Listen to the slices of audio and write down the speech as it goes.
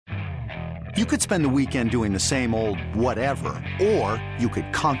You could spend the weekend doing the same old whatever, or you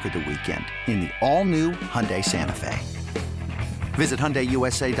could conquer the weekend in the all-new Hyundai Santa Fe. Visit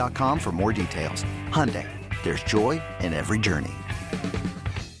HyundaiUSA.com for more details. Hyundai, there's joy in every journey.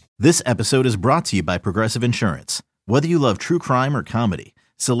 This episode is brought to you by Progressive Insurance. Whether you love true crime or comedy,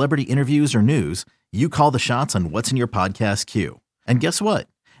 celebrity interviews or news, you call the shots on what's in your podcast queue. And guess what?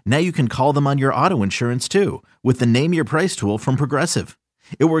 Now you can call them on your auto insurance too with the Name Your Price tool from Progressive.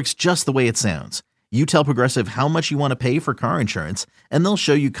 It works just the way it sounds. You tell Progressive how much you want to pay for car insurance, and they'll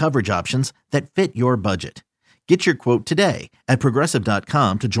show you coverage options that fit your budget. Get your quote today at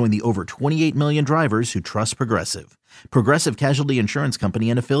Progressive.com to join the over 28 million drivers who trust Progressive. Progressive Casualty Insurance Company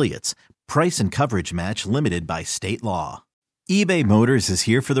and Affiliates. Price and coverage match limited by state law. eBay Motors is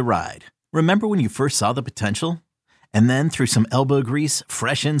here for the ride. Remember when you first saw the potential? And then through some elbow grease,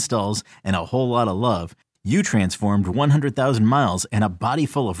 fresh installs, and a whole lot of love, you transformed 100,000 miles and a body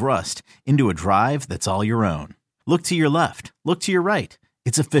full of rust into a drive that's all your own. Look to your left. Look to your right.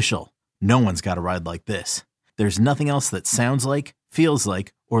 It's official. No one's got a ride like this. There's nothing else that sounds like, feels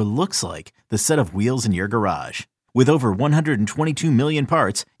like, or looks like the set of wheels in your garage. With over 122 million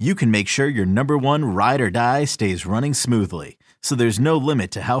parts, you can make sure your number one ride or die stays running smoothly. So there's no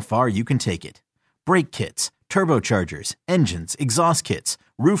limit to how far you can take it. Brake kits, turbochargers, engines, exhaust kits,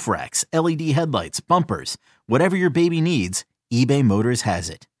 roof racks, LED headlights, bumpers, whatever your baby needs, eBay Motors has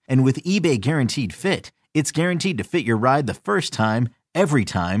it. And with eBay Guaranteed Fit, it's guaranteed to fit your ride the first time, every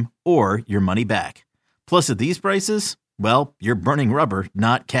time, or your money back. Plus at these prices, well, you're burning rubber,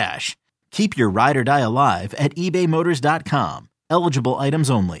 not cash. Keep your ride or die alive at ebaymotors.com. Eligible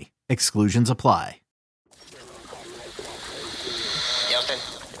items only. Exclusions apply. Houston,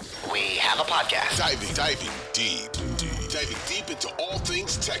 we have a podcast. Diving deep into all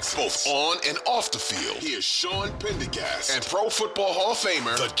things Texas, both on and off the field. Here's Sean Pendergast and Pro Football Hall of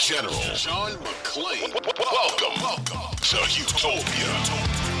Famer, the General, John McClain. Welcome to Utopia.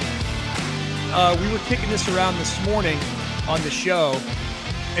 We were kicking this around this morning on the show.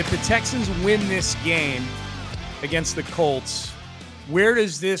 If the Texans win this game against the Colts, where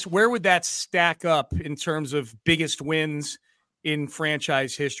would that stack up in terms of biggest wins in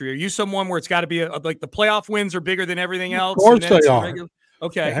franchise history? Are you someone where it's got to be like the playoff wins are bigger than everything else? Of course they are.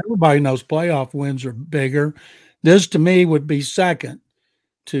 Okay. Yeah, everybody knows playoff wins are bigger. This to me would be second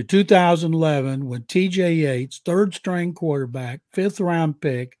to 2011 when TJ Yates, third string quarterback, 5th round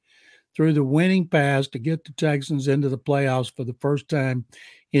pick, threw the winning pass to get the Texans into the playoffs for the first time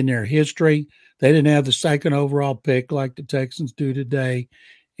in their history. They didn't have the second overall pick like the Texans do today.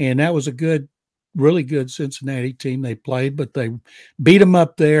 And that was a really good Cincinnati team they played, but they beat them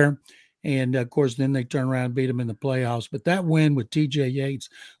up there. And of course, then they turned around and beat them in the playoffs. But that win with TJ Yates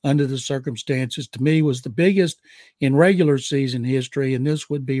under the circumstances to me was the biggest in regular season history. And this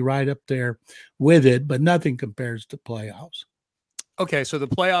would be right up there with it, but nothing compares to playoffs. Okay, so the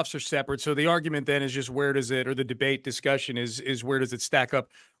playoffs are separate. So the argument then is just where does it, or the debate discussion is where does it stack up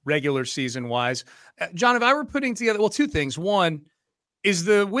regular season wise? John, if I were putting together, well, two things. One, is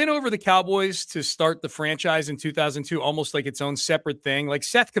the win over the Cowboys to start the franchise in 2002 almost like its own separate thing? Like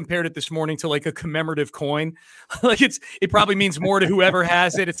Seth compared it this morning to like a commemorative coin. Like it probably means more to whoever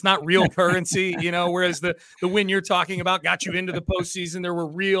has it. It's not real currency, whereas the win you're talking about got you into the postseason. There were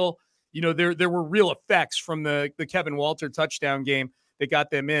real there were real effects from the Kevin Walter touchdown game that got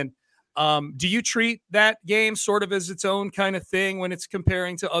them in. Do you treat that game sort of as its own kind of thing when it's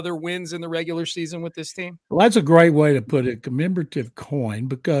comparing to other wins in the regular season with this team? Well, that's a great way to put it, commemorative coin,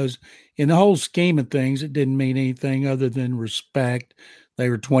 because in the whole scheme of things, it didn't mean anything other than respect. They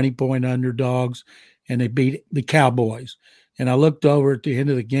were 20-point underdogs, and they beat the Cowboys. And I looked over at the end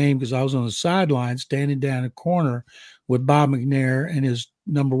of the game because I was on the sideline standing down a corner with Bob McNair and his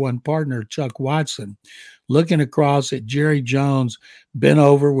number one partner, Chuck Watson, looking across at Jerry Jones, bent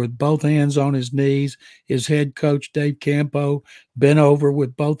over with both hands on his knees. His head coach, Dave Campo, bent over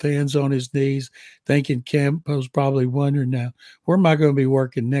with both hands on his knees, thinking Campo's probably wondering now, where am I going to be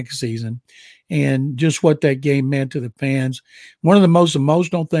working next season? And just what that game meant to the fans. One of the most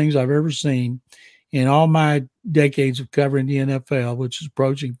emotional things I've ever seen in all my decades of covering the NFL, which is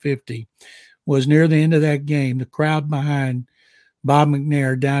approaching 50, was near the end of that game. The crowd behind Bob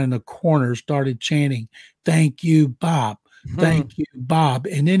McNair down in the corner started chanting, "Thank you, Bob. Thank you, Bob.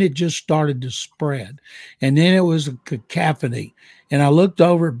 And then it just started to spread. And then it was a cacophony. And I looked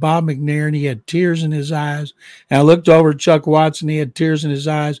over at Bob McNair and he had tears in his eyes. And I looked over at Chuck Watson, he had tears in his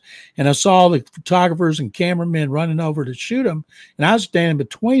eyes. And I saw the photographers and cameramen running over to shoot him. And I was standing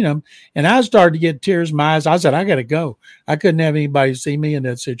between them. And I started to get tears in my eyes. I said, I got to go. I couldn't have anybody see me in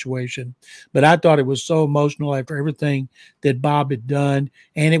that situation. But I thought it was so emotional after everything that Bob had done.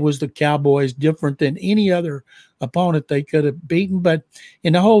 And it was the Cowboys, different than any other opponent they could have beaten. But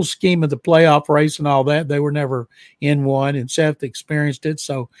in the whole scheme of the playoff race and all that, they were never in one, and Seth experienced it,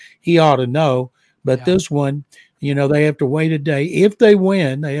 so he ought to know. But this one, they have to wait a day. If they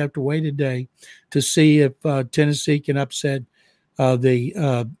win, they have to wait a day to see if Tennessee can upset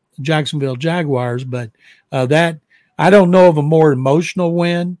the Jacksonville Jaguars. But that, I don't know of a more emotional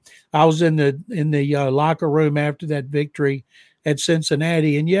win. I was in the locker room after that victory at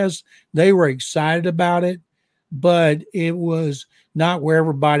Cincinnati, and yes, they were excited about it, but it was not where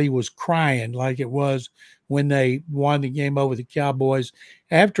everybody was crying like it was when they won the game over the Cowboys,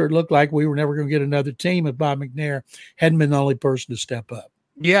 after it looked like we were never going to get another team if Bob McNair hadn't been the only person to step up.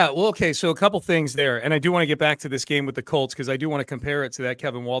 Yeah, well, okay, so a couple things there, and I do want to get back to this game with the Colts because I do want to compare it to that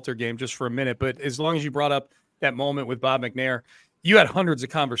Kevin Walter game just for a minute, but as long as you brought up that moment with Bob McNair, you had hundreds of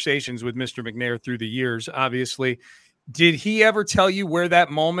conversations with Mr. McNair through the years, obviously. Did he ever tell you where that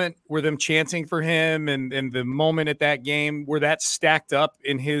moment, where them chanting for him and the moment at that game, where that stacked up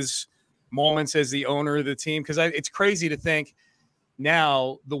in his moments as the owner of the team? Because it's crazy to think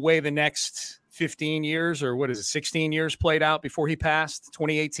now the way the next 15 years or 16 years played out before he passed,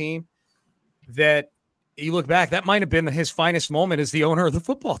 2018, that you look back, that might have been his finest moment as the owner of the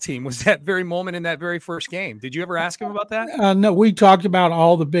football team, was that very moment in that very first game. Did you ever ask him about that? No, we talked about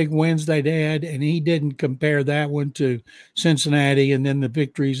all the big wins they'd had, and he didn't compare that one to Cincinnati and then the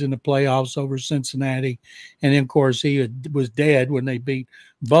victories in the playoffs over Cincinnati. And then, of course, he was dead when they beat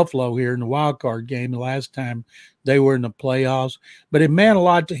Buffalo here in the wild card game the last time they were in the playoffs. But it meant a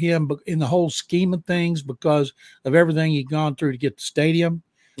lot to him in the whole scheme of things because of everything he'd gone through to get the stadium.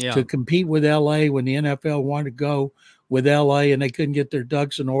 Yeah. To compete with LA when the NFL wanted to go with LA and they couldn't get their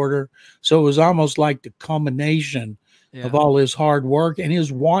ducks in order. So it was almost like the culmination of all his hard work and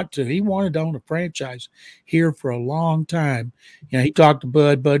his want to. He wanted to own a franchise here for a long time. He talked to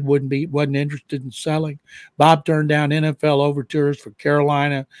Bud. Bud wasn't interested in selling. Bob turned down NFL overtures for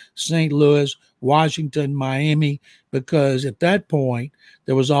Carolina, St. Louis, Washington, Miami, because at that point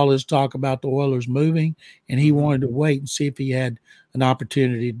there was all this talk about the Oilers moving, and he wanted to wait and see if he had an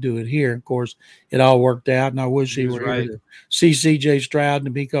opportunity to do it here. Of course, it all worked out, and I wish he were able to see C.J. Stroud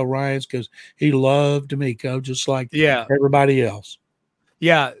and D'Amico Ryans because he loved D'Amico just like everybody else.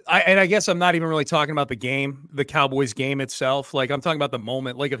 Yeah, I guess I'm not even really talking about the game, the Cowboys game itself. Like, I'm talking about the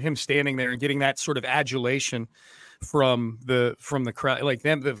moment, like, of him standing there and getting that sort of adulation from the crowd, like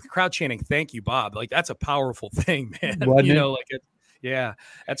the crowd chanting, "Thank you, Bob." Like, that's a powerful thing, man. Yeah,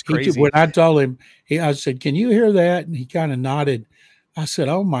 that's crazy. When I told him, I said, "Can you hear that?" And he kind of nodded. I said,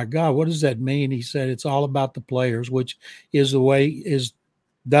 "Oh my God, what does that mean?" He said, "It's all about the players," which is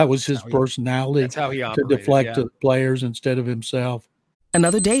that was his personality. That's how he operated, to deflect to the players instead of himself.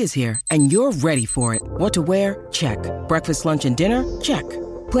 Another day is here, and you're ready for it. What to wear? Check. Breakfast, lunch, and dinner? Check.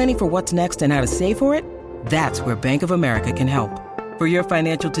 Planning for what's next and how to save for it? That's where Bank of America can help. For your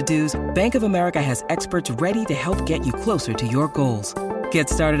financial to-dos, Bank of America has experts ready to help get you closer to your goals. Get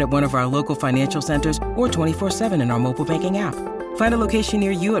started at one of our local financial centers or 24/7 in our mobile banking app. Find a location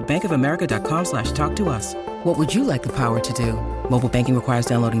near you at bankofamerica.com/talktous. What would you like the power to do? Mobile banking requires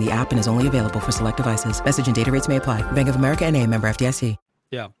downloading the app and is only available for select devices. Message and data rates may apply. Bank of America NA, member FDIC.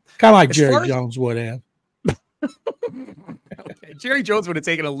 Yeah. Kind of like Jerry Jones would have. Okay. Jerry Jones would have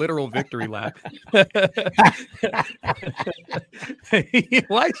taken a literal victory lap.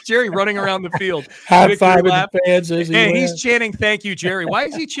 Why is Jerry running around the field? High-fiving the fans as and he's chanting, "Thank you, Jerry." Why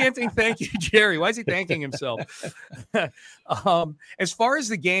is he chanting, "Thank you, Jerry"? Why is he thanking himself? As far as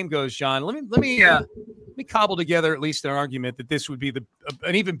the game goes, John, let me cobble together at least an argument that this would be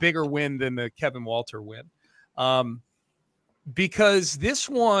an even bigger win than the Kevin Walter win, because this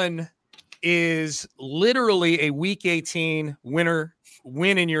one is literally a week 18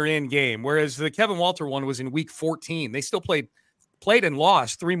 win and you're in game. Whereas the Kevin Walter one was in week 14. They still played and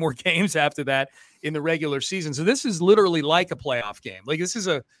lost 3 more games after that in the regular season. So this is literally like a playoff game. Like, this is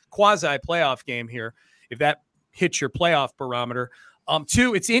a quasi playoff game here, if that hits your playoff barometer.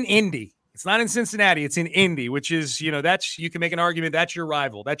 2, it's in Indy. It's not in Cincinnati. It's in Indy, which is, you can make an argument that's your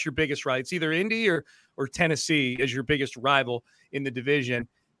rival. That's your biggest rival. It's either Indy or Tennessee as your biggest rival in the division.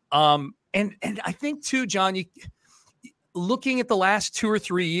 And I think too, John, looking at the last 2 or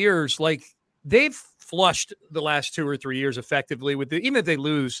 3 years, like they've flushed the last 2 or 3 years effectively with even if they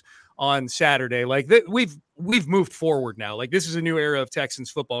lose on Saturday. Like we've moved forward now. Like this is a new era of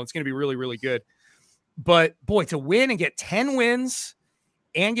Texans football. It's going to be really, really good. But boy, to win and get 10 wins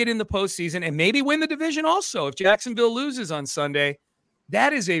and get in the postseason and maybe win the division also if Jacksonville loses on Sunday,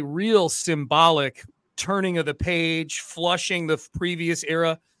 that is a real symbolic turning of the page, flushing the previous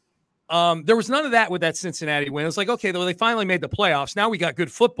era. There was none of that with that Cincinnati win. It was like, okay, though they finally made the playoffs. Now we got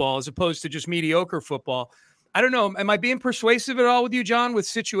good football as opposed to just mediocre football. I don't know. Am I being persuasive at all with you, John, with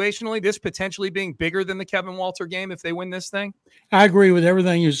situationally this potentially being bigger than the Kevin Walter game if they win this thing? I agree with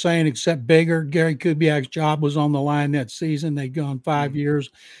everything you're saying except bigger. Gary Kubiak's job was on the line that season. They'd gone 5 years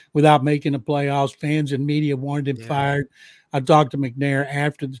without making the playoffs. Fans and media wanted him fired. I talked to McNair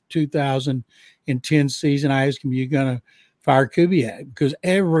after the 2010 season. I asked him, you going to fire Kubiak? Because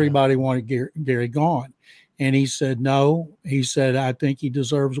everybody wanted Gary gone. And he said, no. He said, I think he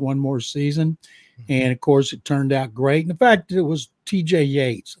deserves one more season. And, of course, it turned out great. And the fact that it was T.J.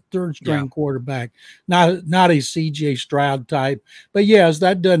 Yates, a third-string quarterback, not a C.J. Stroud type. But, yes,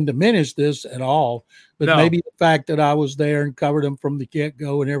 that doesn't diminish this at all. But maybe the fact that I was there and covered him from the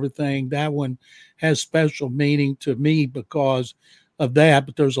get-go and everything, that one has special meaning to me because of that.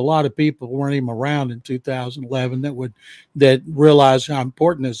 But there's a lot of people who weren't even around in 2011 that realize how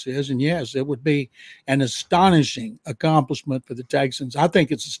important this is. And yes, it would be an astonishing accomplishment for the Texans. I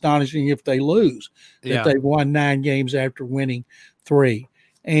think it's astonishing if they lose, that they won 9 games after winning 3.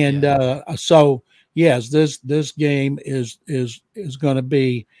 And so yes, this game is going to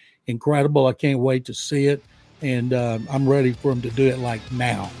be incredible. I can't wait to see it, and I'm ready for them to do it like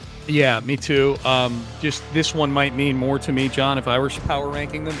now. Yeah, me too. Just this one might mean more to me, John, if I were power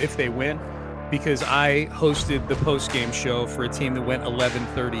ranking them, if they win, because I hosted the post-game show for a team that went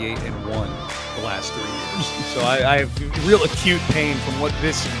 11-38-1 the last 3 years. So I have real acute pain from what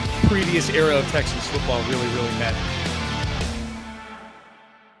this previous era of Texas football really, really meant.